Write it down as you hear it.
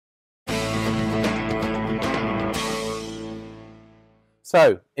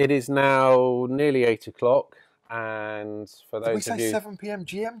So it is now nearly 8 o'clock, and for those Did we of say you 7 p.m.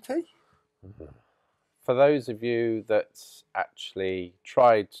 GMT? for those of you that actually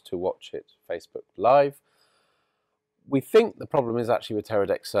tried to watch it Facebook Live, we think the problem is actually with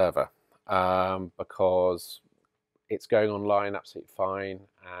Teradek server, because it's going online absolutely fine,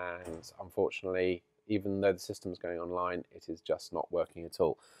 and unfortunately, even though the system is going online, it is just not working at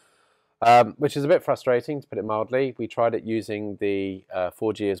all. Which is a bit frustrating, to put it mildly. We tried it using the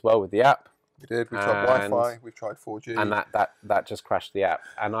 4G as well with the app. We did. We tried Wi-Fi. We've tried 4G. And that just crashed the app.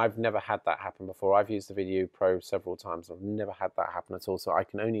 And I've never had that happen before. I've used the Video Pro several times. I've never had that happen at all. So I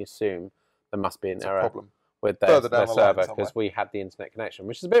can only assume there must be an error with their server, because we had the internet connection,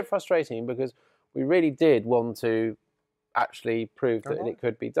 which is a bit frustrating because we really did want to actually prove that it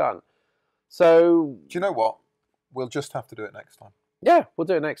could be done. So do you know what? We'll just have to do it next time. Yeah, we'll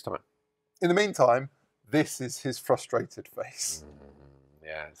do it next time. In the meantime, this is his frustrated face.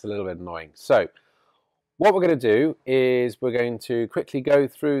 Yeah, it's a little bit annoying. So what we're going to do is we're going to quickly go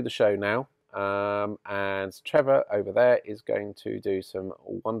through the show now. And Trevor over there is going to do some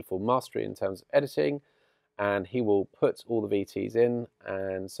wonderful mastery in terms of editing, and he will put all the VTs in.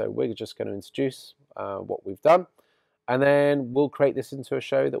 And so we're just going to introduce what we've done, and then we'll create this into a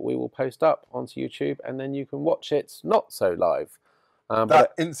show that we will post up onto YouTube, and then you can watch it not so live.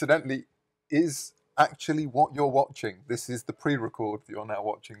 That incidentally is actually what you're watching. This is the pre-record that you're now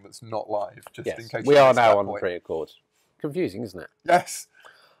watching that's not live, just in case we are now on the pre-record. Confusing, isn't it? Yes.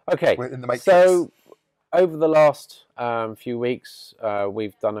 Okay, we're in the Matrix. So over the last few weeks,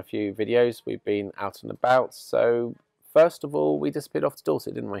 we've done a few videos. We've been out and about. So first of all, we disappeared off to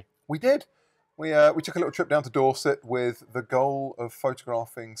Dorset, didn't we? We did. We took a little trip down to Dorset with the goal of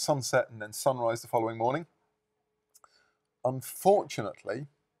photographing sunset and then sunrise the following morning. Unfortunately,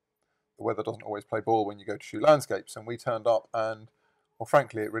 the weather doesn't always play ball when you go to shoot landscapes, and we turned up and, well,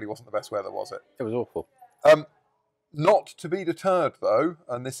 frankly, it really wasn't the best weather, was it? It was awful. Not to be deterred, though,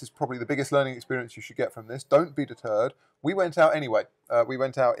 and this is probably the biggest learning experience you should get from this. Don't be deterred. We went out anyway. We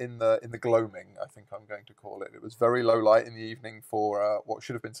went out in the gloaming, I think I'm going to call it. It was very low light in the evening for what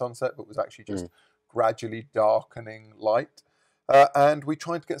should have been sunset, but was actually just gradually darkening light. And we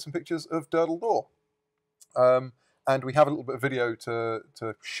tried to get some pictures of Durdle Door. And we have a little bit of video to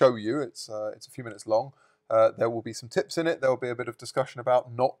show you. It's a few minutes long. There will be some tips in it. There will be a bit of discussion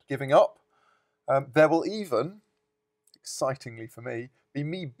about not giving up. There will even, excitingly for me, be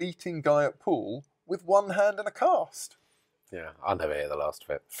me beating Guy at pool with one hand and a cast. Yeah, I'll never hear the last of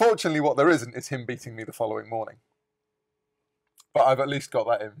it. Fortunately, what there isn't is him beating me the following morning. But I've at least got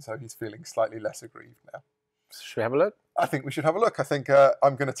that in, so he's feeling slightly less aggrieved now. Should we have a look? I think we should have a look. I think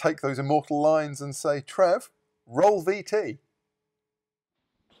I'm going to take those immortal lines and say, Trev, roll VT.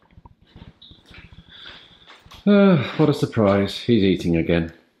 What a surprise. He's eating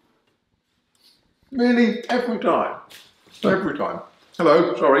again. Really? Every time? Every time.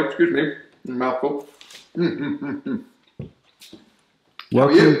 Hello, sorry, excuse me. Mouthful. How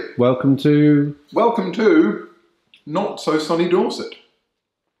are you? Welcome to not so sunny Dorset.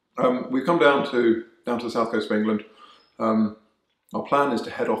 We've come down to the south coast of England. Our plan is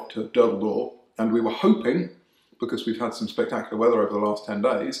to head off to Durdle Door, and we were hoping, because we've had some spectacular weather over the last 10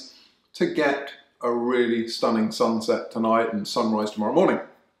 days, to get a really stunning sunset tonight and sunrise tomorrow morning.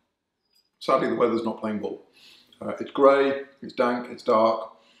 Sadly, the weather's not playing ball. It's grey, it's dank, it's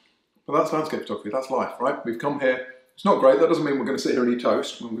dark, but that's landscape photography, that's life, right? We've come here, it's not great, that doesn't mean we're going to sit here and eat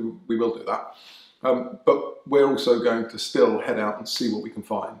toast, we will do that. But we're also going to still head out and see what we can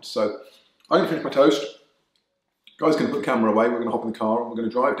find. So I'm going to finish my toast, Guy's going to put the camera away, we're going to hop in the car and we're going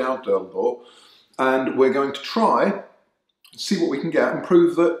to drive down to Durdle Door, and we're going to try, see what we can get and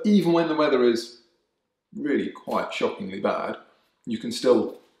prove that even when the weather is really quite shockingly bad, you can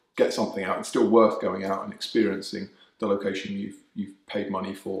still get something out. It's still worth going out and experiencing the location you've paid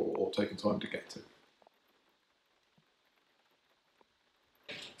money for or taken time to get to.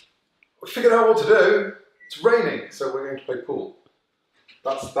 We figured out what to do. It's raining, so we're going to play pool.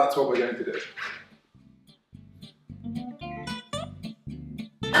 That's what we're going to do.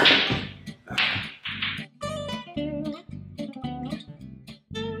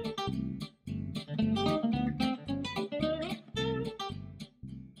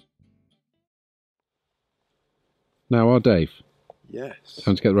 Now our Dave. Yes.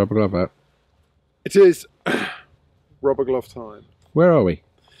 Time to get the rubber glove out. It is rubber glove time. Where are we?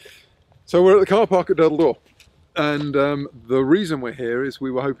 So we're at the car park at Durdle Door. And the reason we're here is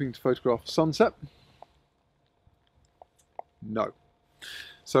we were hoping to photograph sunset. No.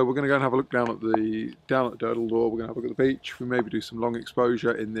 So we're going to go and have a look down at Durdle Door. We're going to have a look at the beach. We maybe do some long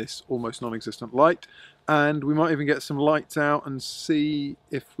exposure in this almost non-existent light, and we might even get some lights out and see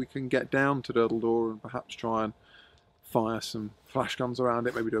if we can get down to Durdle Door and perhaps try and fire some flash guns around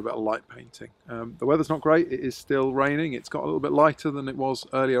it, maybe do a bit of light painting. The weather's not great, it is still raining. It's got a little bit lighter than it was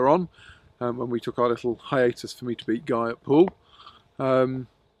earlier on when we took our little hiatus for me to beat Guy at pool.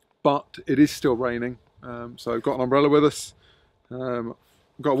 But it is still raining, so I've got an umbrella with us.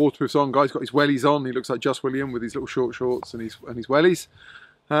 Got waterproofs on. Guy's got his wellies on. He looks like Just William with his little short shorts and his wellies.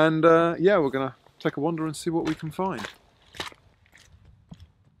 And yeah, we're gonna take a wander and see what we can find.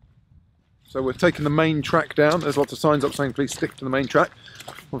 So we're taking the main track down. There's lots of signs up saying please stick to the main track.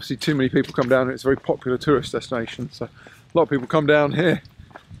 Obviously too many people come down here. It's a very popular tourist destination, so a lot of people come down here.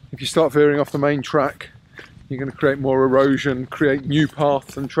 If you start veering off the main track, you're going to create more erosion, create new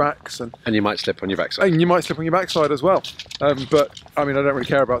paths and tracks, and you might slip on your backside. And you might slip on your backside as well. But I mean, I don't really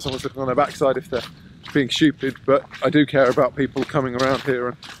care about someone slipping on their backside if they're being stupid, but I do care about people coming around here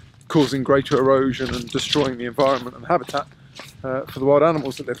and causing greater erosion and destroying the environment and habitat for the wild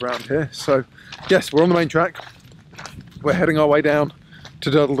animals that live around here. So yes, we're on the main track. We're heading our way down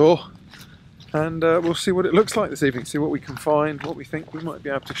to Durdle Door, and we'll see what it looks like this evening, see what we can find, what we think we might be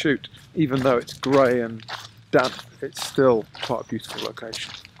able to shoot. Even though it's grey and damp, it's still quite a beautiful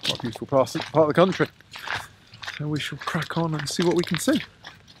location, quite a beautiful part of the country. So we shall crack on and see what we can see.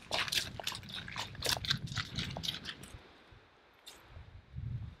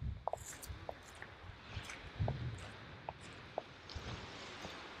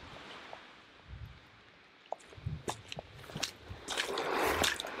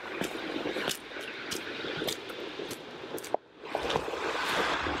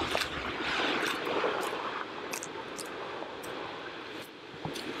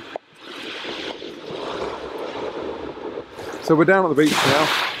 So we're down at the beach now.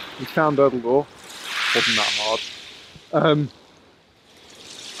 We found Durdle Door. Wasn't that hard.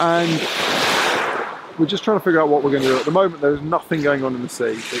 And we're just trying to figure out what we're going to do. At the moment, there's nothing going on in the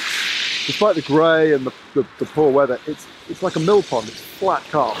sea. Despite the grey and the poor weather, it's like a mill pond. It's flat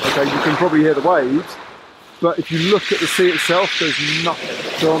calm. Okay, you can probably hear the waves, but if you look at the sea itself, there's nothing.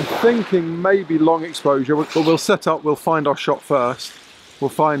 So I'm thinking maybe long exposure, but we'll set up. We'll find our shot first. We'll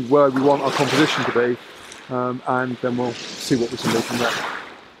find where we want our composition to be. And then we'll see what we can do from there.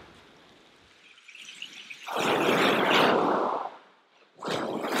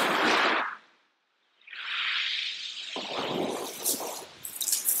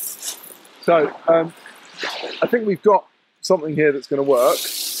 So I think we've got something here that's going to work.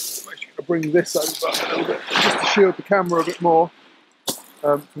 I'm actually going to bring this over a little bit just to shield the camera a bit more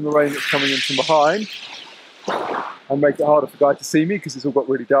from the rain that's coming in from behind, and make it harder for Guy to see me because it's all got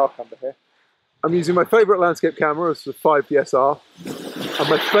really dark under here. I'm using my favourite landscape camera, it's a 5 DSR, and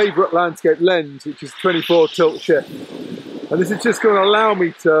my favourite landscape lens, which is 24 tilt shift. And this is just going to allow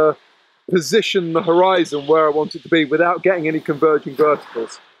me to position the horizon where I want it to be without getting any converging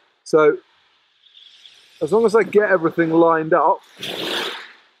verticals. So as long as I get everything lined up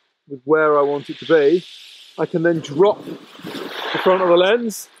with where I want it to be, I can then drop the front of the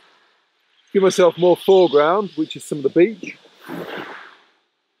lens, give myself more foreground, which is some of the beach,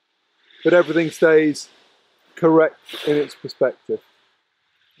 but everything stays correct in its perspective.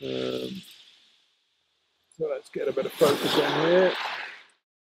 So let's get a bit of focus on here.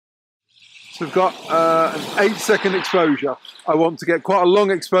 So we've got an 8-second exposure. I want to get quite a long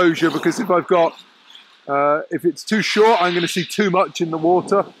exposure because if it's too short, I'm going to see too much in the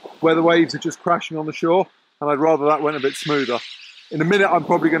water where the waves are just crashing on the shore, and I'd rather that went a bit smoother. In a minute, I'm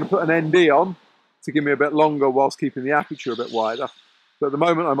probably going to put an ND on to give me a bit longer whilst keeping the aperture a bit wider. But at the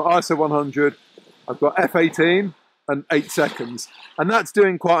moment, I'm at ISO 100, I've got f18 and 8 seconds. And that's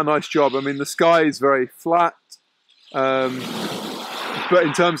doing quite a nice job. I mean, the sky is very flat, but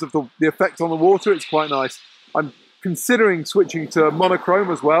in terms of the effect on the water, it's quite nice. I'm considering switching to monochrome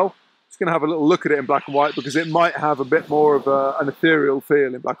as well. Just going to have a little look at it in black and white because it might have a bit more of an ethereal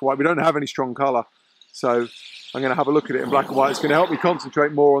feel in black and white. We don't have any strong colour, so I'm going to have a look at it in black and white. It's going to help me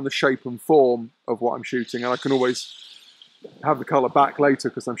concentrate more on the shape and form of what I'm shooting, and I can always have the colour back later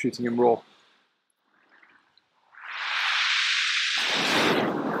because I'm shooting in RAW.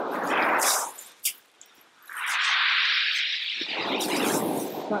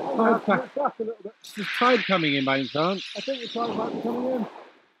 Is the tide coming in by any chance? I think the tide might be coming in.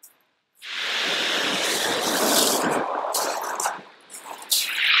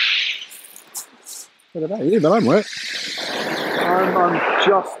 What about you? But I'm wet. I'm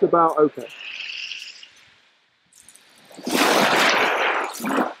just about okay.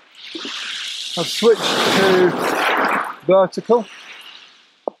 I've switched to vertical.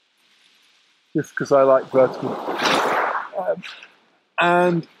 just because I like vertical.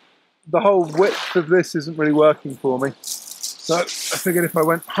 And the whole width of this isn't really working for me. So I figured if I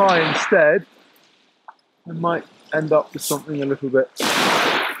went high instead, I might end up with something a little bit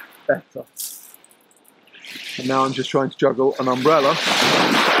better. And now I'm just trying to juggle an umbrella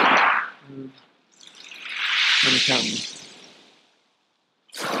and a camera.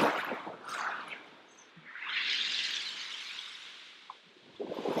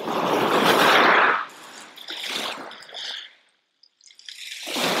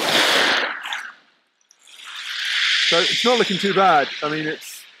 So it's not looking too bad. I mean, it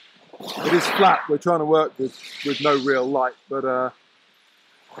is flat. We're trying to work with no real light, but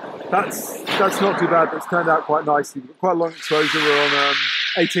that's not too bad. That's turned out quite nicely. We've got quite a long exposure. We're on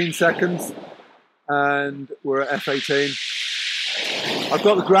 18 seconds, and we're at f18. I've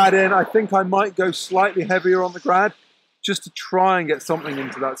got the grad in. I think I might go slightly heavier on the grad, just to try and get something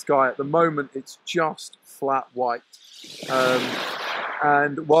into that sky. At the moment, it's just flat white.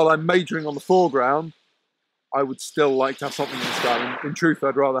 And while I'm majoring on the foreground, I would still like to have something in the sky. In truth,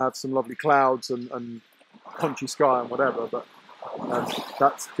 I'd rather have some lovely clouds and punchy sky and whatever, but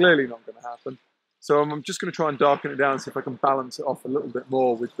that's clearly not going to happen. So I'm just going to try and darken it down and see if I can balance it off a little bit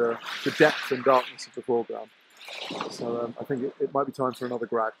more with the depth and darkness of the foreground. So I think it might be time for another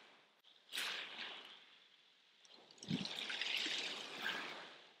grad.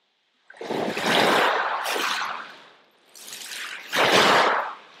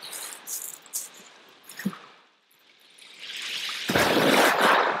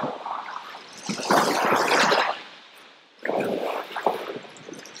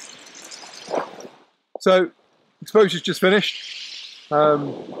 So, exposure's just finished.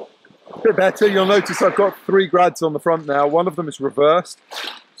 A bit better. You'll notice I've got 3 grads on the front now. One of them is reversed.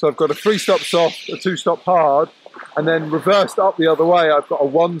 So I've got a 3-stop soft, a 2-stop hard, and then reversed up the other way, I've got a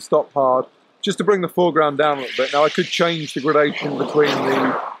 1-stop hard, just to bring the foreground down a little bit. Now I could change the gradation between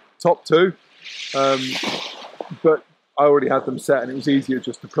the top 2, but I already had them set, and it was easier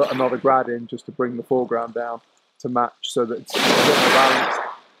just to put another grad in just to bring the foreground down to match so that it's a bit more balanced.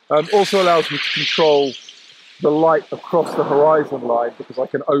 Also allows me to control the light across the horizon line, because I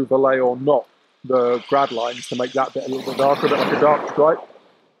can overlay or not the grad lines to make that bit a little bit darker, a bit like a dark stripe.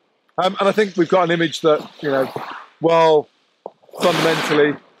 And I think we've got an image that, you know, while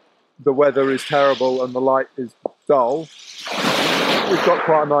fundamentally the weather is terrible and the light is dull, we've got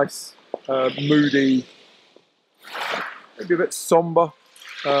quite a nice, moody, maybe a bit somber,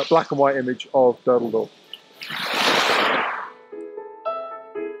 black and white image of Durdle Door.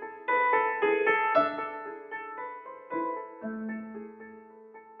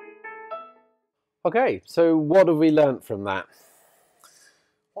 Okay, so what have we learnt from that?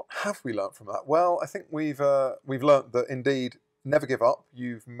 What have we learnt from that? Well, I think we've learnt that indeed, never give up.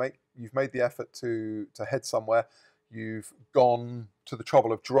 You've made the effort to head somewhere. You've gone to the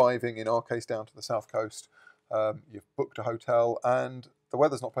trouble of driving, in our case, down to the south coast. You've booked a hotel, and the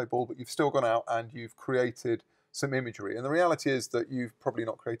weather's not played ball, but you've still gone out and you've created some imagery. And the reality is that you've probably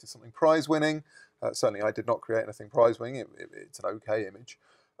not created something prize-winning. Certainly, I did not create anything prize-winning. It's an okay image.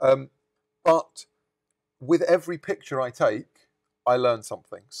 But with every picture I take, I learn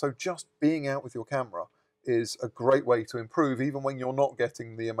something. So just being out with your camera is a great way to improve, even when you're not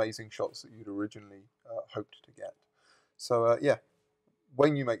getting the amazing shots that you'd originally hoped to get. So yeah,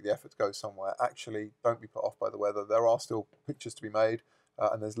 when you make the effort to go somewhere, actually don't be put off by the weather. There are still pictures to be made,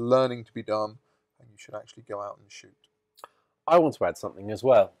 and there's learning to be done, and you should actually go out and shoot. I want to add something as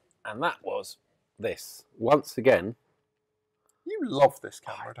well, and that was this. Once again, you love this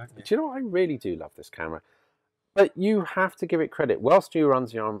camera, don't you? Do you know what? I really do love this camera. But you have to give it credit. Whilst you were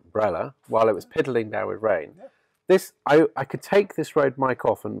under your umbrella, while it was piddling down with rain, this I could take this Rode mic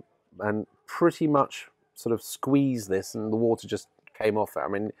off and pretty much sort of squeeze this, and the water just came off it. I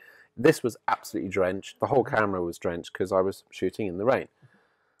mean, this was absolutely drenched. The whole camera was drenched because I was shooting in the rain.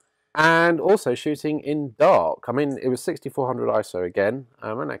 And also shooting in dark. I mean, it was 6400 ISO again.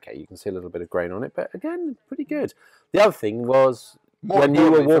 And okay, you can see a little bit of grain on it, but again, pretty good. The other thing was, when you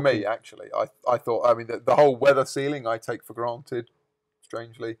were walking, for me, actually, I thought, I mean, the whole weather sealing I take for granted,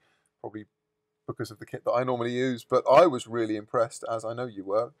 strangely, probably because of the kit that I normally use. But I was really impressed, as I know you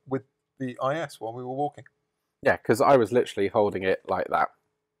were, with the IS while we were walking. Yeah, because I was literally holding it like that.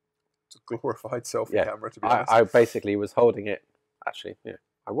 It's a glorified selfie camera, to be honest. I basically was holding it, actually, yeah,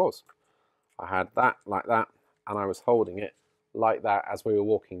 I was. I had that like that, and I was holding it like that as we were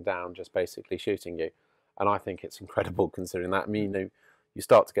walking down, just basically shooting you. And I think it's incredible considering that. I mean, you know, you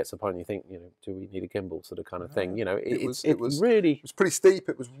start to get to the point you think, you know, do we need a gimbal sort of kind of thing? You know, it was pretty steep.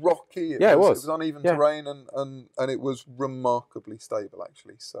 It was rocky. It was uneven terrain, and it was remarkably stable,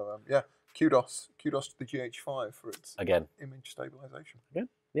 actually. So yeah, Kudos to the GH5 for its Again. image stabilization. Again.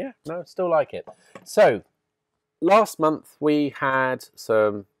 Yeah, no, still like it. So, last month we had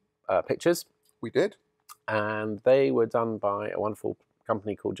some pictures, We did. and they were done by a wonderful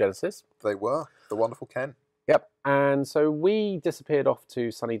company called Genesis. They were. The wonderful Ken. Yep, and so we disappeared off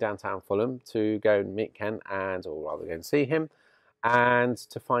to sunny downtown Fulham to go and meet Ken, or rather go and see him, and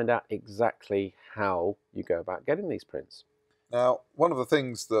to find out exactly how you go about getting these prints. Now, one of the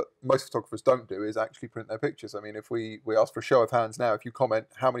things that most photographers don't do is actually print their pictures. I mean, if we ask for a show of hands now, if you comment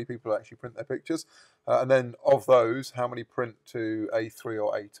how many people actually print their pictures, and then of those, how many print to A3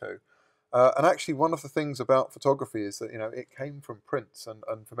 or A2. And actually, one of the things about photography is that, you know, it came from prints.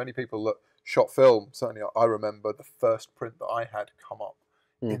 And for many people that shot film, certainly I remember the first print that I had come up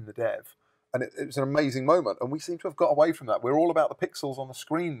in the dev. And it was an amazing moment. And we seem to have got away from that. We're all about the pixels on the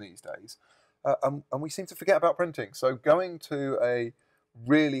screen these days. And we seem to forget about printing. So going to a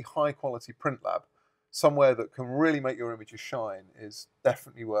really high quality print lab, somewhere that can really make your images shine, is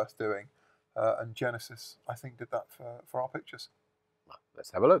definitely worth doing. And Genesis, I think, did that for our pictures.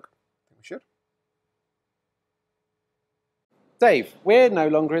 Let's have a look. I think we should. Dave, we're no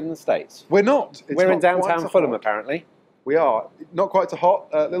longer in the States. We're not. We're in downtown Fulham, apparently. We are. Not quite so hot,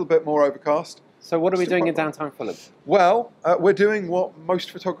 a little bit more overcast. So what are we Still doing quite in downtown Fulham? Well, we're doing what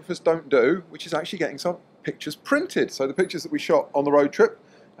most photographers don't do, which is actually getting some pictures printed. So the pictures that we shot on the road trip,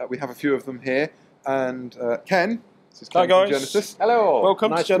 we have a few of them here. And Ken, this is Ken Hi, from guys. Genesis. Hello.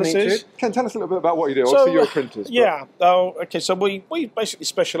 Welcome nice to Genesis. meet you. Ken, tell us a little bit about what you do. So, Obviously, you're printers. but- Yeah. Okay. So we basically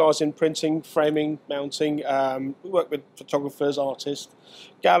specialise in printing, framing, mounting. We work with photographers, artists,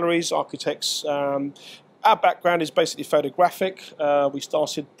 galleries, architects. Our background is basically photographic. We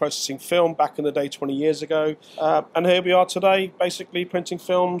started processing film back in the day 20 years ago. And here we are today, basically printing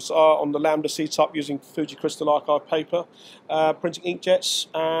films on the Lambda C-type using Fuji Crystal Archive paper, printing inkjets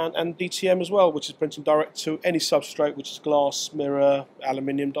and DTM as well, which is printing direct to any substrate, which is glass, mirror,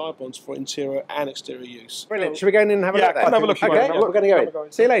 aluminium die bonds for interior and exterior use. Brilliant. Should we go in and have a Yeah, look then? come have a look. Okay, Have a look. we're going to Have a go go in.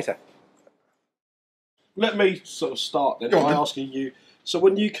 in. See you later. Let me sort of start then Go on, by then. asking you, so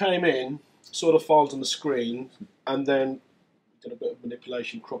when you came in, saw the files on the screen, and then did a bit of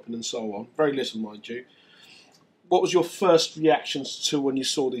manipulation, cropping and so on, very little mind you, what was your first reactions to when you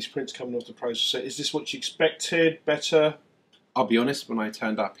saw these prints coming off the processor? Is this what you expected, better? I'll be honest, when I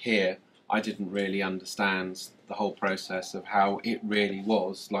turned up here, I didn't really understand the whole process of how it really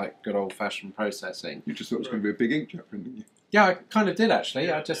was like good old-fashioned processing. You just thought it was going to be a big inkjet print, didn't you? Yeah, I kind of did actually.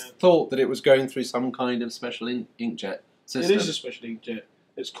 I just thought that it was going through some kind of special inkjet system. It is a special inkjet.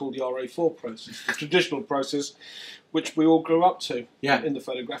 It's called the RA4 process, the traditional process, which we all grew up to in the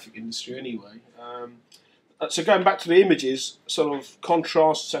photographic industry anyway. So going back to the images, sort of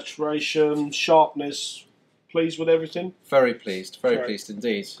contrast, saturation, sharpness, pleased with everything? Very pleased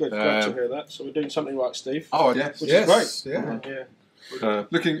indeed. Good, glad to hear that. So we're doing something right, Steve. Oh, Yes. Which is great. Yeah.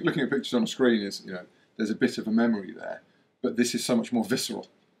 Looking at pictures on a screen is, you know, there's a bit of a memory there, but this is so much more visceral.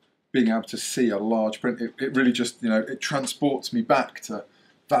 Being able to see a large print, it really just, you know, it transports me back to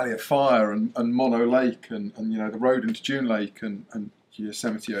Valley of Fire and Mono Lake and you know, the road into Dune Lake and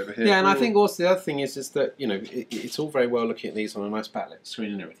Yosemite over here. Yeah, and I think also the other thing is that, you know, it's all very well looking at these on a nice backlit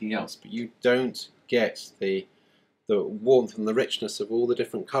screen and everything else, but you don't get the warmth and the richness of all the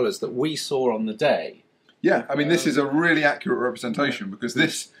different colours that we saw on the day. Yeah, I mean, this is a really accurate representation because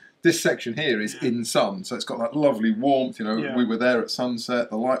this section here is in sun, so it's got that lovely warmth. You know, we were there at sunset,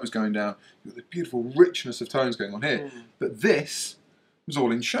 the light was going down, you've got the beautiful richness of tones going on here. But this was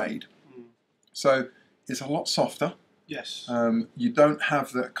all in shade, so it's a lot softer. Yes. You don't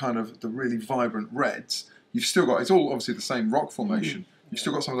have that kind of the really vibrant reds. You've still got, it's all obviously the same rock formation. You've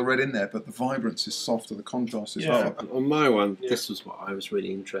still got some of the red in there, but the vibrance is softer, the contrast is well. On my one, this was what I was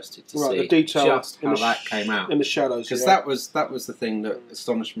really interested to see. The detail just how that came out in the shadows. Because that was the thing that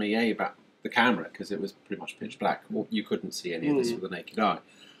astonished me about the camera, because it was pretty much pitch black. You couldn't see any of this with the naked eye,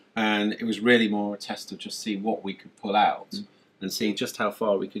 and it was really more a test of just see what we could pull out and see just how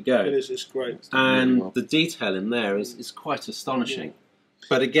far we could go. It is. It's great. And the detail in there is quite astonishing.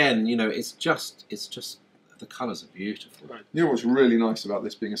 But again, you know, it's just the colours are beautiful. Right. You know what's really nice about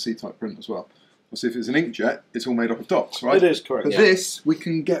this being a C-type print as well? Obviously, if it's an inkjet, it's all made up of dots, right? It is correct. But this, we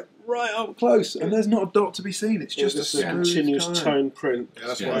can get right up close, and there's not a dot to be seen. It's just a smooth continuous tone print. Yeah,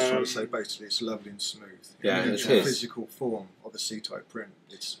 that's what I was trying to say. Basically, it's lovely and smooth. Yeah, It's it the is. physical form of the C-type print.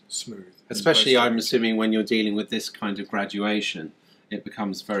 It's smooth. Especially, I'm assuming, when you're dealing with this kind of graduation, it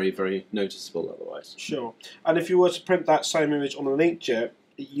becomes very, very noticeable otherwise. Sure. And if you were to print that same image on an inkjet,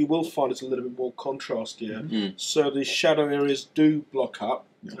 you will find it's a little bit more contrast here. So the shadow areas do block up,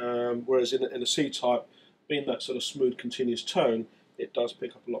 whereas in a C-type, being that sort of smooth, continuous tone, it does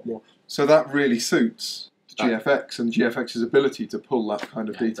pick up a lot more. So that really suits the GFX and GFX's ability to pull that kind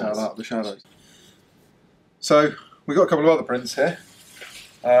of detail out of the shadows. So we've got a couple of other prints here.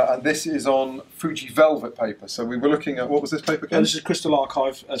 And this is on Fuji Velvet paper. So we were looking at, what was this paper again? This is Crystal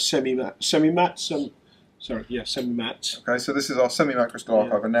Archive semi-matte. Semi-matte. Okay, so this is our semi-matte Crystal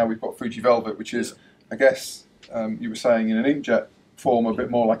Archive, and now we've got Fuji Velvet, which is, I guess, you were saying in an inkjet form, a bit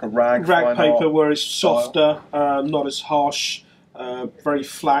more like a rag paper, where it's softer, not as harsh, very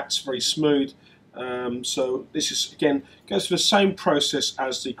flat, very smooth. So this is, again, goes through the same process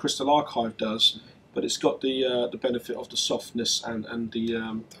as the Crystal Archive does, but it's got the benefit of the softness and the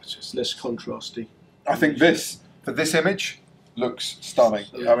less contrasty. I think this, for this image, looks stunning.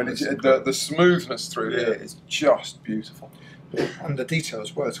 I mean, the smoothness through here is just beautiful. And the detail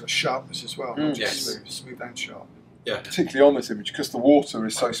as well, it's got sharpness as well, not just smooth and sharp. Yeah. Particularly on this image, because the water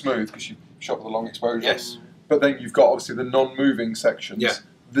is so smooth, because you shot with a long exposure. Yes. But then you've got, obviously, the non-moving sections. Yeah.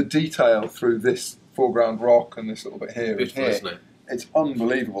 The detail through this foreground rock and this little bit here and Beautiful, here. isn't it? It's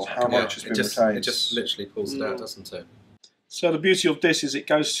unbelievable how much has been retained. It just literally pulls it out, doesn't it? So the beauty of this is it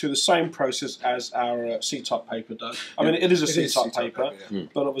goes through the same process as our C-type paper does. I mean, it is a C-type paper,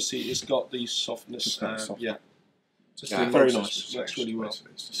 but obviously it's got the softness. Just very nice. Works really well.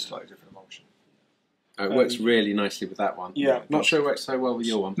 It's just slightly different emulsion. It works really nicely with that one. Yeah. Not sure it works so well with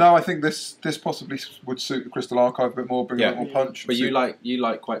your one. No, I think this possibly would suit the Crystal Archive a bit more, bring a bit more punch. But you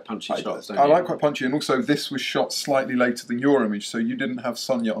like quite punchy shots, don't you? I like quite punchy, and also this was shot slightly later than your image, so you didn't have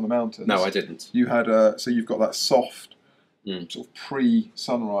sun yet on the mountains. No, I didn't. You had so you've got that soft sort of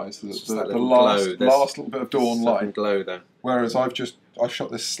pre-sunrise, the last little bit of dawn light. Glow there. Whereas I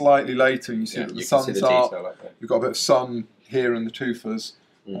shot this slightly later, and you see that the sun's up. You've got a bit of sun here in the tufas.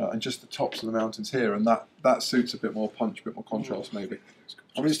 And just the tops of the mountains here, and that suits a bit more punch, a bit more contrast, maybe.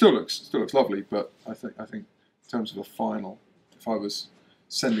 I mean, it still looks lovely, but I think in terms of a final, if I was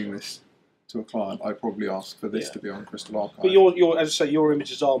sending this to a client, I'd probably ask for this to be on Crystal Archive. But your as I say, your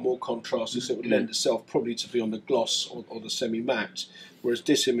images are more contrasty, so it would lend itself probably to be on the gloss or the semi-matte, whereas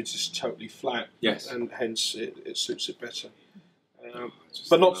this image is totally flat, and hence it suits it better.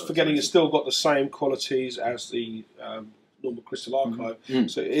 But not forgetting, it's still got the same qualities as the normal Crystal Archive,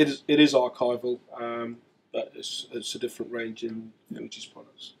 so it is archival, but it's a different range in Fuji's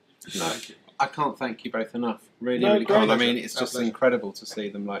products. No, I can't thank you both enough. Really can't. I mean, it's just incredible to see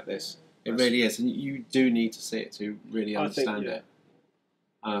them like this. It really is, and you do need to see it to really understand it.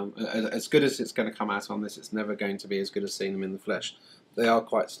 As good as it's going to come out on this, it's never going to be as good as seeing them in the flesh. They are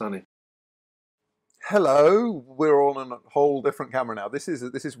quite stunning. Hello, we're on a whole different camera now. This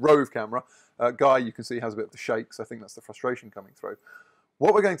is Rove camera. Guy, you can see, has a bit of the shakes. I think that's the frustration coming through.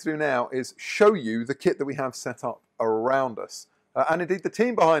 What we're going to do now is show you the kit that we have set up around us, and indeed the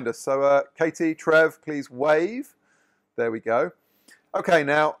team behind us. So Katie, Trev, please wave. There we go. Okay,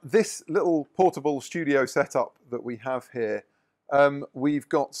 now this little portable studio setup that we have here, we've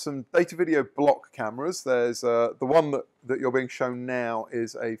got some data video block cameras. There's the one that you're being shown now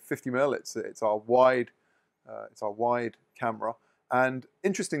is a 50mm. It's our wide camera, and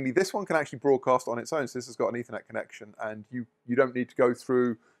interestingly, this one can actually broadcast on its own. So this has got an Ethernet connection, and you don't need to go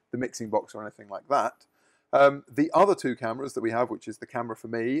through the mixing box or anything like that. The other two cameras that we have, which is the camera for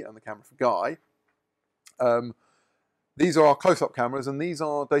me and the camera for Guy, these are our close-up cameras, and these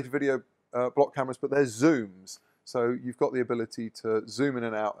are data video block cameras, but they're zooms. So you've got the ability to zoom in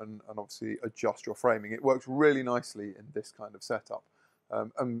and out and obviously adjust your framing. It works really nicely in this kind of setup,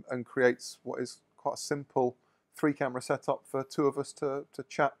 and creates what is quite a simple 3-camera setup for two of us to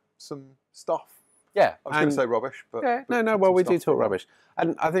chat some stuff. Yeah. I was going to say rubbish, but... Yeah, well, we do talk rubbish.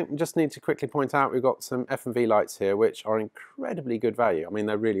 And I think we just need to quickly point out we've got some F&V lights here, which are incredibly good value. I mean,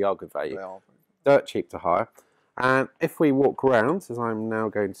 they really are good value. They are. Dirt cheap to hire. And if we walk around, as I'm now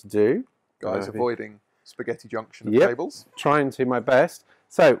going to do... Guys, avoiding spaghetti junction of tables. Trying to my best.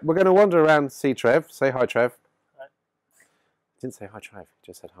 So we're going to wander around to see Trev. Say hi, Trev. Hi. Didn't say hi, Trev.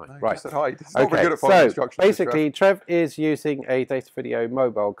 Just said hi. No, right. Just said hi. He's not very good at following instructions. Basically, Trev is using a data video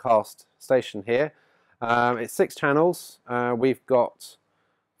mobile cast station here. It's 6 channels. We've got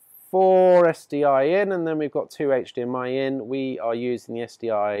 4 SDI in, and then we've got 2 HDMI in. We are using the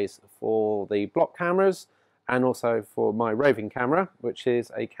SDIs for the block cameras and also for my roving camera, which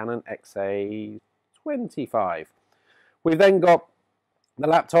is a Canon XA25. We've then got the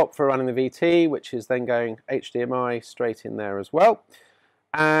laptop for running the VT, which is then going HDMI straight in there as well.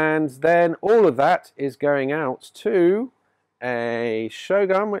 And then all of that is going out to a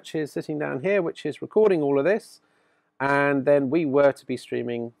Shogun, which is sitting down here, which is recording all of this. And then we were to be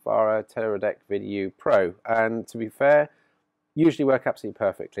streaming via Teradek Video Pro. And to be fair, usually work absolutely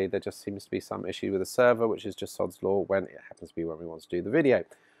perfectly. There just seems to be some issue with the server, which is just sod's law when it happens to be when we want to do the video.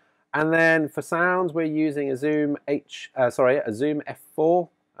 And then for sound, we're using a Zoom F4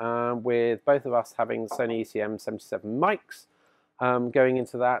 with both of us having Sony ECM77 mics going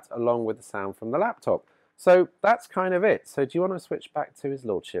into that, along with the sound from the laptop. So that's kind of it. So do you want to switch back to his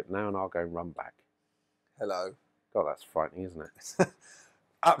lordship now, and I'll go and run back? Hello. God, that's frightening, isn't it?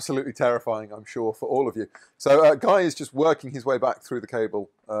 Absolutely terrifying, I'm sure, for all of you. So Guy is just working his way back through the cable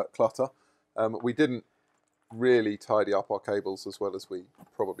clutter. We didn't really tidy up our cables as well as we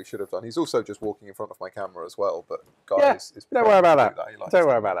probably should have done. He's also just walking in front of my camera as well, but Guy is don't worry about that. Don't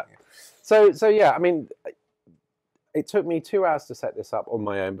worry about that. So yeah, I mean, it took me 2 hours to set this up on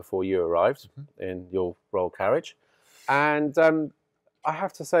my own before you arrived in your royal carriage, and I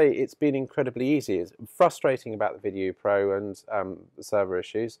have to say it's been incredibly easy. It's frustrating about the Video Pro and the server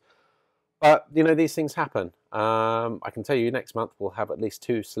issues, but you know, these things happen. I can tell you next month we'll have at least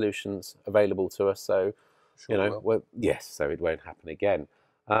 2 solutions available to us, so sure, you know, yes, so it won't happen again.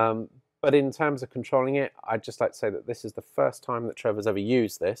 But in terms of controlling it, I'd just like to say that this is the first time that Trevor's ever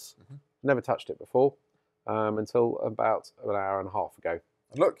used this. Never touched it before until about an hour and a half ago.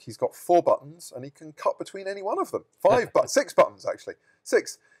 And look, he's got 4 buttons, and he can cut between any one of them. 6 buttons actually.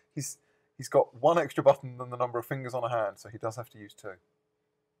 6. He's got 1 extra button than the number of fingers on a hand, so he does have to use 2.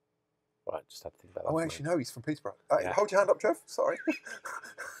 Right, just had to think about that. Oh, actually, no, he's from Peterborough. Hold your hand up, Trev. Sorry.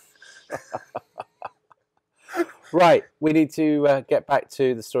 Right, we need to get back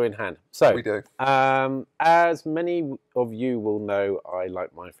to the story in hand. So we do. As many of you will know, I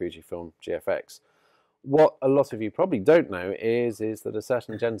like my Fujifilm GFX. What a lot of you probably don't know is that a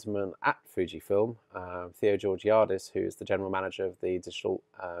certain gentleman at Fujifilm, Theo Georghiades, who is the general manager of the digital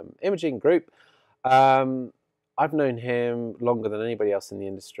imaging group, I've known him longer than anybody else in the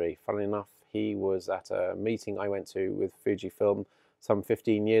industry. Funnily enough, he was at a meeting I went to with Fujifilm some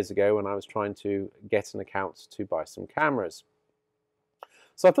 15 years ago when I was trying to get an account to buy some cameras.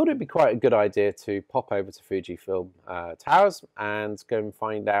 So I thought it'd be quite a good idea to pop over to Fujifilm Towers and go and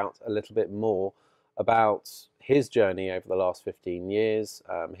find out a little bit more about his journey over the last 15 years,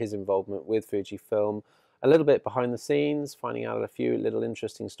 his involvement with Fujifilm, a little bit behind the scenes, finding out a few little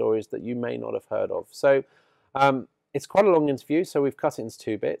interesting stories that you may not have heard of. So it's quite a long interview, so we've cut it into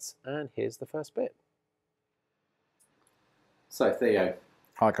 2 bits, and here's the first bit. So Theo.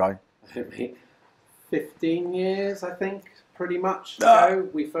 Hi, Guy. 15 years, I think, pretty much ago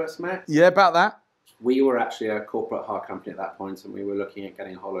we first met. Yeah, about that. We were actually a corporate hire company at that point, and we were looking at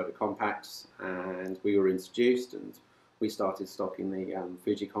getting a whole load of compacts, and we were introduced, and we started stocking the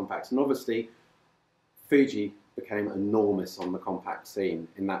Fuji compacts. And obviously, Fuji became enormous on the compact scene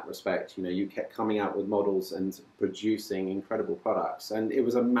in that respect. You know, you kept coming out with models and producing incredible products, and it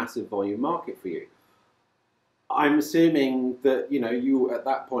was a massive volume market for you. I'm assuming that, you know, you at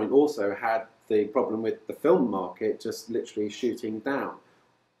that point also had the problem with the film market just literally shooting down.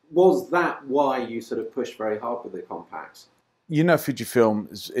 Was that why you sort of pushed very hard with the compacts? You know, Fujifilm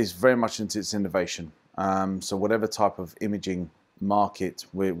is very much into its innovation. So whatever type of imaging market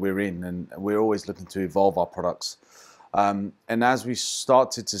we're in, and we're always looking to evolve our products. And as we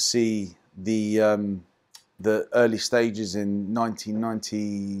started to see the early stages in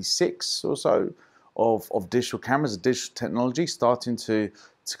 1996 or so of digital cameras, digital technology starting to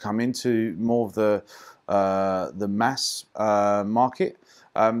come into more of the mass market,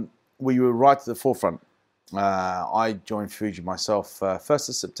 we were right at the forefront. I joined Fuji myself 1st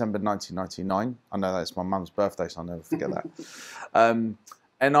of September 1999. I know that's my mum's birthday, so I'll never forget that. And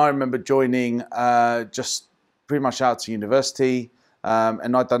I remember joining just pretty much out to university,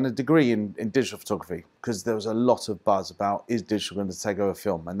 and I'd done a degree in digital photography because there was a lot of buzz about, is digital going to take over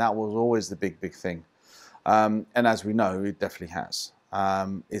film? And that was always the big thing. And as we know, it definitely has.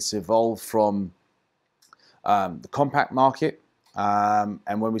 It's evolved from the compact market,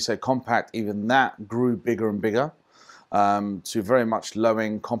 and when we say compact, even that grew bigger and bigger, to very much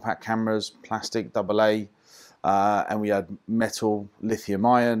low-end compact cameras, plastic, AA, and we had metal, lithium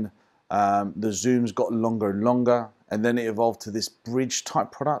ion. The zooms got longer and longer, and then it evolved to this bridge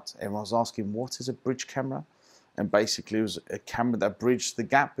type product. Everyone was asking, what is a bridge camera? And basically it was a camera that bridged the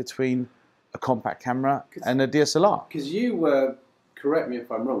gap between a compact camera and a DSLR. Because you were, correct me if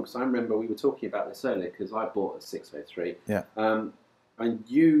I'm wrong, because I remember we were talking about this earlier, because I bought a 603. Yeah. And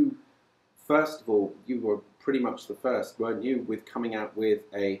you, first of all, you were pretty much the first, weren't you, with coming out with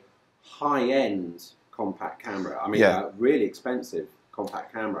a high-end compact camera? I mean, a really expensive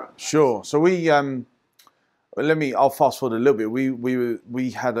compact camera. Sure. So we, I'll fast forward a little bit.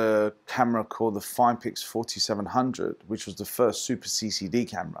 We had a camera called the Finepix 4700, which was the first super CCD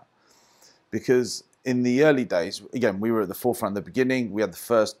camera, because in the early days, again, we were at the forefront at the beginning. We had the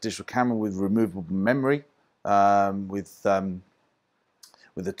first digital camera with removable memory, with a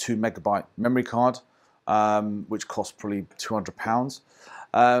 2 megabyte memory card, which cost probably £200.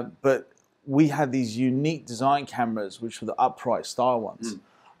 But we had these unique design cameras, which were the upright style ones.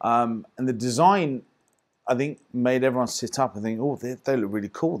 And the design, I think, made everyone sit up and think, oh, they look really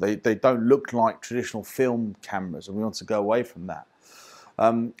cool. They don't look like traditional film cameras, and we want to go away from that.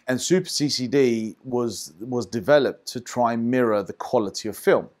 And Super CCD was developed to try and mirror the quality of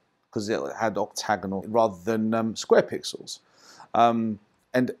film, because it had octagonal rather than square pixels. And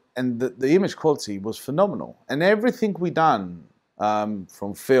the image quality was phenomenal. And everything we done,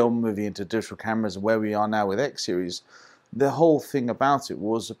 from film moving into digital cameras and where we are now with X series, the whole thing about it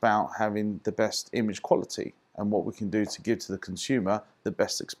was about having the best image quality and what we can do to give to the consumer the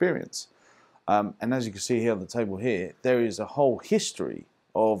best experience. And as you can see here on the table here, there is a whole history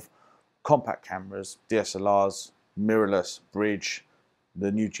of compact cameras, DSLRs, mirrorless, bridge, the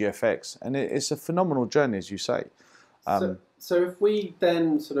new GFX, and it's a phenomenal journey, as you say. So if we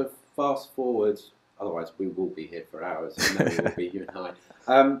then sort of fast forward, otherwise we will be here for hours, and then we will be you and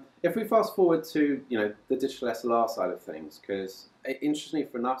I. If we fast forward to the digital SLR side of things, because interestingly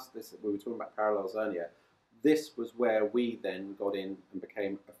for us, we were talking about parallels earlier. This was where we then got in and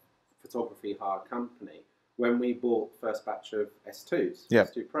became a photography hire company when we bought the first batch of S2s,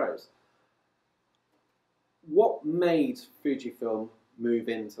 S2 Pros. What made Fujifilm move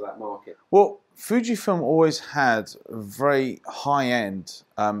into that market? Well, Fujifilm always had very high-end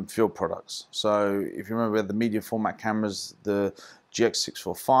field products. So if you remember, we had the medium format cameras, the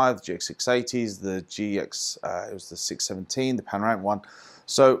GX645, the GX680s, the GX, it was the 617, the panoramic one.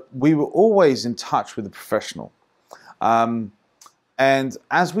 So we were always in touch with the professional. And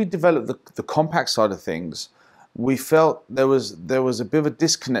as we developed the compact side of things, we felt there was a bit of a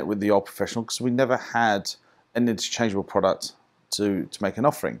disconnect with the old professional, because we never had an interchangeable product to make an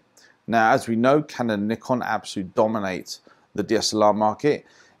offering. Now, as we know, Canon and Nikon absolutely dominate the DSLR market,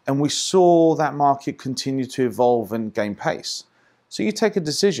 and we saw that market continue to evolve and gain pace. So you take a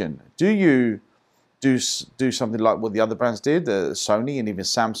decision. Do you do something like what the other brands did, Sony and even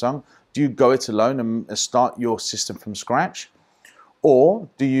Samsung? Do you go it alone and start your system from scratch? Or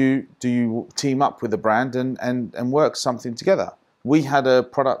do you team up with a brand and work something together? We had a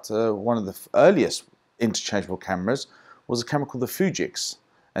product, one of the earliest interchangeable cameras was a camera called the Fujix,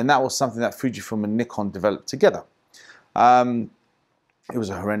 and that was something that Fujifilm and Nikon developed together. It was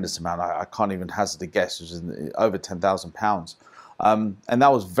a horrendous amount. I can't even hazard a guess. It was over £10,000, and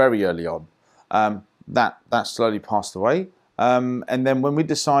that was very early on. That slowly passed away, and then when we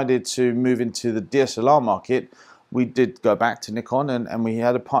decided to move into the DSLR market, we did go back to Nikon, and we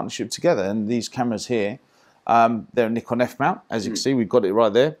had a partnership together. And these cameras here, they're a Nikon F-mount. As you can see, we've got it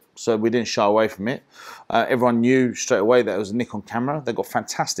right there. So we didn't shy away from it. Everyone knew straight away that it was a Nikon camera. They got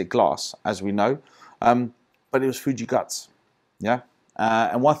fantastic glass, as we know. But it was Fuji guts. Yeah.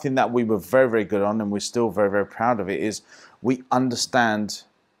 And one thing that we were very, very good on, and we're still very, very proud of it, is we understand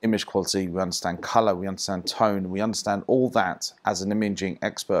image quality, we understand color, we understand tone, we understand all that as an imaging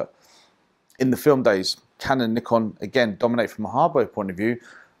expert. In the film days, Canon and Nikon, again, dominate from a hardware point of view,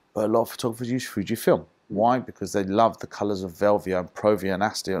 but a lot of photographers use Fujifilm. Why? Because they love the colors of Velvia and Provia and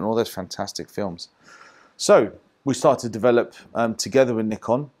Astia and all those fantastic films. So we started to develop, together with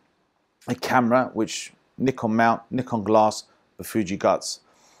Nikon, a camera which Nikon mount, Nikon glass, but Fuji guts.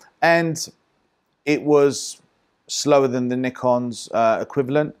 And it was slower than the Nikon's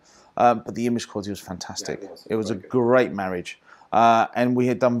equivalent, but the image quality was fantastic. It was a great marriage. And we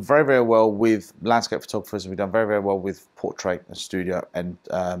had done very, very well with landscape photographers. We've done very, very well with portrait and studio and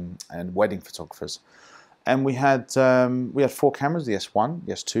wedding photographers. And we had 4 cameras: the S1,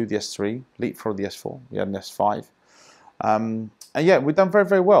 the S2, the S3, leapfrog the S4. We had an S5. And yeah, we've done very,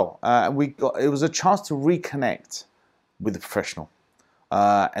 very well. It was a chance to reconnect with the professional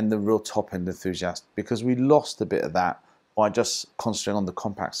and the real top-end enthusiast, because we lost a bit of that by just concentrating on the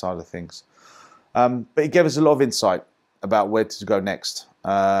compact side of things. But it gave us a lot of insight about where to go next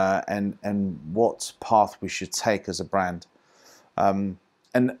and what path we should take as a brand.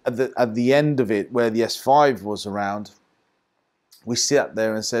 And at the end of it, where the S5 was around, we sat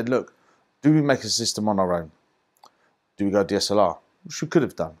there and said, look, do we make a system on our own? Do we go DSLR? Which we could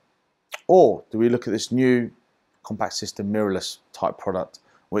have done. Or do we look at this new compact system mirrorless type product,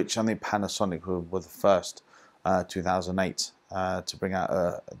 which I think Panasonic were the first, 2008, to bring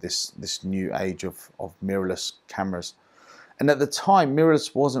out this new age of mirrorless cameras. And at the time,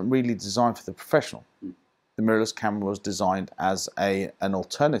 mirrorless wasn't really designed for the professional. The mirrorless camera was designed as an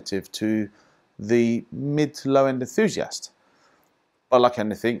alternative to the mid to low end enthusiast. But like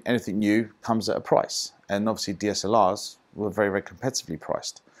anything new comes at a price. And obviously DSLRs were very, very competitively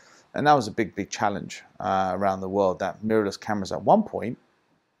priced. And that was a big, big challenge around the world, that mirrorless cameras at one point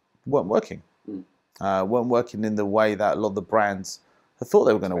weren't working. Weren't working in the way that a lot of the brands had thought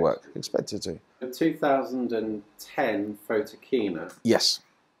they were going to work, expected to. The 2010 Photokina. Yes.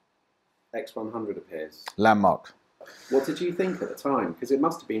 X100 appears. Landmark. What did you think at the time? Because it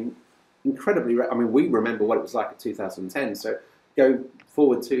must have been incredibly... I mean, we remember what it was like in 2010, so go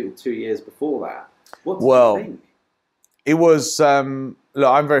forward to 2 years before that. What did you think? It was... look,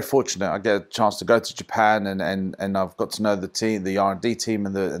 I'm very fortunate. I get a chance to go to Japan, and I've got to know the team, the R&D team,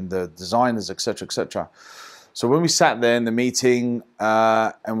 and the designers, etc., etc. So when we sat there in the meeting,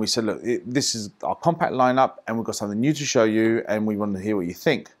 and we said, look, this is our compact lineup, and we've got something new to show you, and we want to hear what you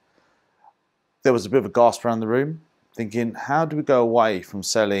think. There was a bit of a gasp around the room, thinking, how do we go away from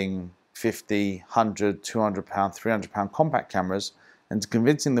selling 50, 100, 200 pound, 300 pound compact cameras, and to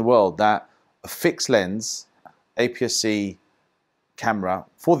convincing the world that a fixed lens APS-C camera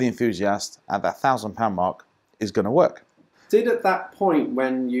for the enthusiast at that £1,000 mark is going to work. Did at that point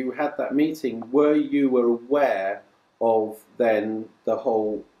when you had that meeting, were you aware of then the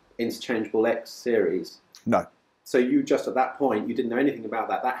whole interchangeable X series? No. So you just at that point, you didn't know anything about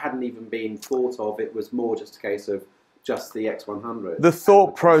that. That hadn't even been thought of. It was more just a case of just the X100. The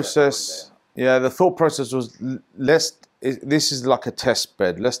thought process, yeah, the thought process was, this is like a test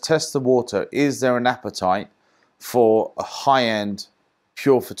bed. Let's test the water. Is there an appetite for a high-end,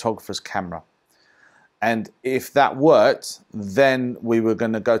 pure photographer's camera? And if that worked, then we were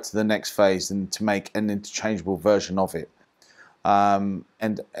going to go to the next phase and to make an interchangeable version of it. And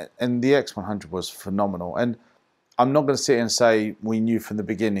the X100 was phenomenal. And I'm not going to sit here and say we knew from the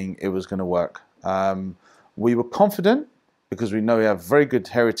beginning it was going to work. We were confident because we know we have very good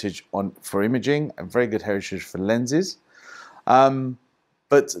heritage for imaging and very good heritage for lenses.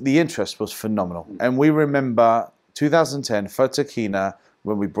 But the interest was phenomenal. And we remember 2010 Photokina,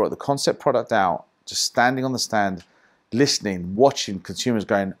 when we brought the concept product out, just standing on the stand, listening, watching consumers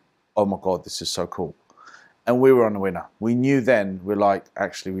going, oh my God, this is so cool. And we were on a winner. We knew then, we're like,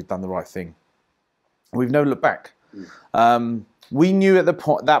 actually, we've done the right thing. We've never looked back. We knew at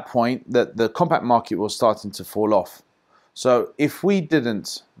that point that the compact market was starting to fall off. So if we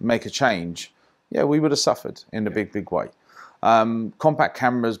didn't make a change, yeah, we would have suffered in a big, big way. Compact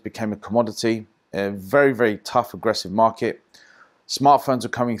cameras became a commodity, a very, very tough, aggressive market. Smartphones are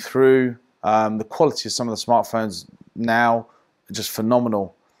coming through. The quality of some of the smartphones now are just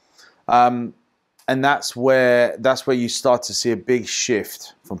phenomenal. And that's where you start to see a big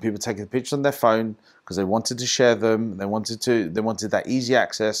shift from people taking pictures on their phone because they wanted to share them. They wanted that easy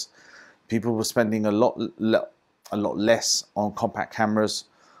access. People were spending a lot less on compact cameras.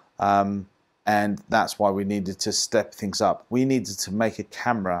 And that's why we needed to step things up. We needed to make a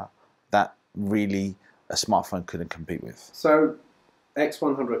camera that really a smartphone couldn't compete with. So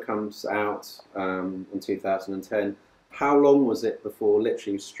X100 comes out in 2010. How long was it before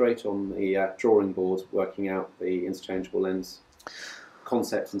literally straight on the drawing board working out the interchangeable lens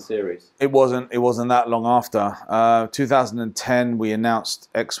concepts and series? It wasn't that long after. 2010 we announced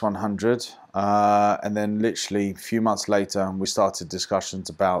X100 and then literally a few months later we started discussions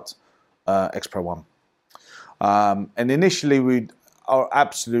about X Pro 1. And initially our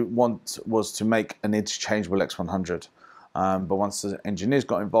absolute want was to make an interchangeable X100. But once the engineers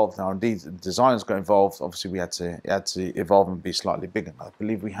got involved, and R&D designers got involved, obviously we had to evolve and be slightly bigger. I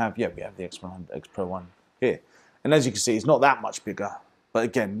believe we have the X100, X Pro 1 here. And as you can see, it's not that much bigger. But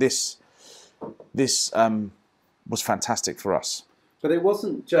again, this was fantastic for us. But it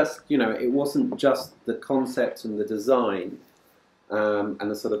wasn't just, it wasn't just the concept and the design and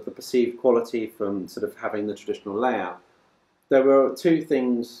the sort of the perceived quality from sort of having the traditional layout. There were two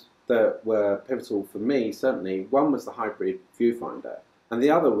things that were pivotal for me, certainly. One was the hybrid viewfinder, and the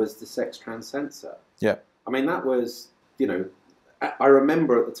other was the X-Trans sensor. Yeah. I mean, that was, I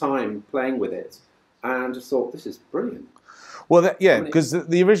remember at the time playing with it, and just thought, this is brilliant. Well, because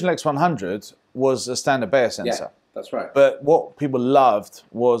the original X100 was a standard Bayer sensor. Yeah, that's right. But what people loved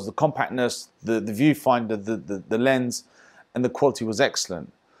was the compactness, the viewfinder, the lens, and the quality was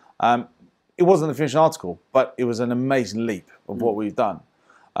excellent. It wasn't a finished article, but it was an amazing leap of what we've done.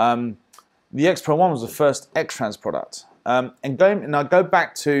 The X Pro 1 was the first X-Trans product. And I go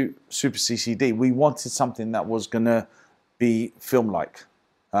back to Super CCD. We wanted something that was going to be film-like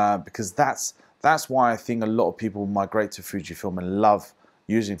because that's why I think a lot of people migrate to Fujifilm and love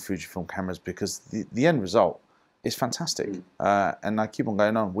using Fujifilm cameras because the end result is fantastic. And I keep on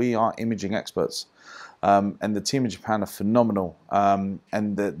going on. We are imaging experts. And the team in Japan are phenomenal. And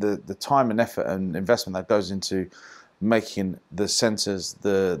the time and effort and investment that goes into making the sensors,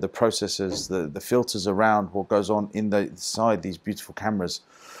 the processors, the filters around what goes on inside these beautiful cameras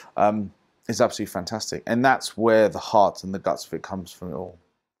is absolutely fantastic. And that's where the heart and the guts of it comes from it all.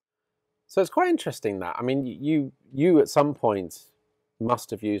 So it's quite interesting that, I mean, you at some point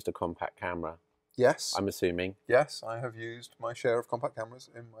must have used a compact camera, Yes. I'm assuming. Yes, I have used my share of compact cameras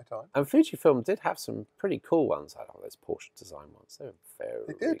in my time. And Fujifilm did have some pretty cool ones. I don't know, those Porsche design ones. They were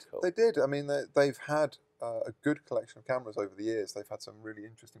very cool. They did. I mean, they've had a good collection of cameras over the years. They've had some really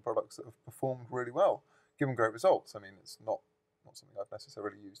interesting products that have performed really well, given great results. I mean, it's not something I've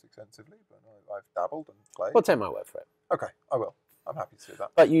necessarily used extensively, but I've dabbled and played. Well, take my word for it. Okay, I will. I'm happy to see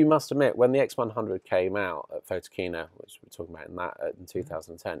that. But you must admit, when the X100 came out at Photokina, which we're talking about in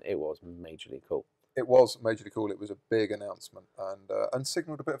 2010, it was majorly cool. It was majorly cool. It was a big announcement and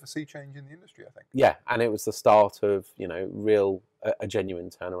signalled a bit of a sea change in the industry, I think. Yeah, and it was the start of, you know, a genuine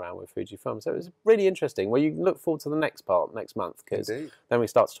turnaround with Fujifilm. So it was really interesting. Well, you can look forward to the next part next month, because then we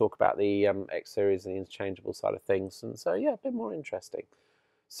start to talk about the X series and the interchangeable side of things. And so, yeah, a bit more interesting.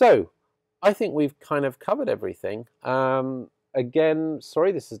 So I think we've kind of covered everything. Again,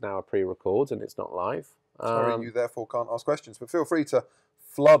 sorry, this is now a pre-record and it's not live. Sorry, you therefore can't ask questions, but feel free to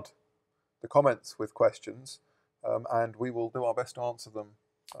flood the comments with questions, and we will do our best to answer them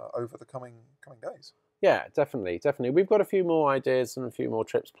over the coming days. Yeah, definitely. We've got a few more ideas and a few more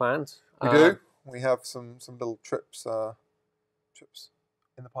trips planned. We do. We have some little trips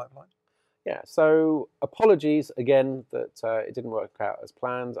in the pipeline. Yeah, so apologies again that it didn't work out as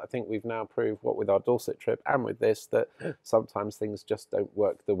planned. I think we've now proved, what with our Dorset trip and with this, that sometimes things just don't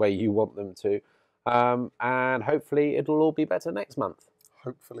work the way you want them to. And hopefully it'll all be better next month.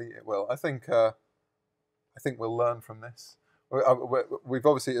 Hopefully it will. I think we'll learn from this. We've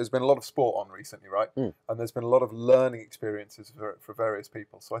obviously, there's been a lot of sport on recently, right? And there's been a lot of learning experiences for various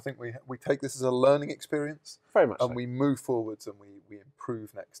people. So I think we take this as a learning experience. Very much and so. we move forwards and we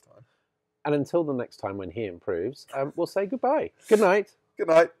improve next time. And until the next time when he improves, we'll say goodbye. Good night. Good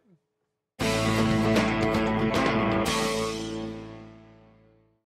night.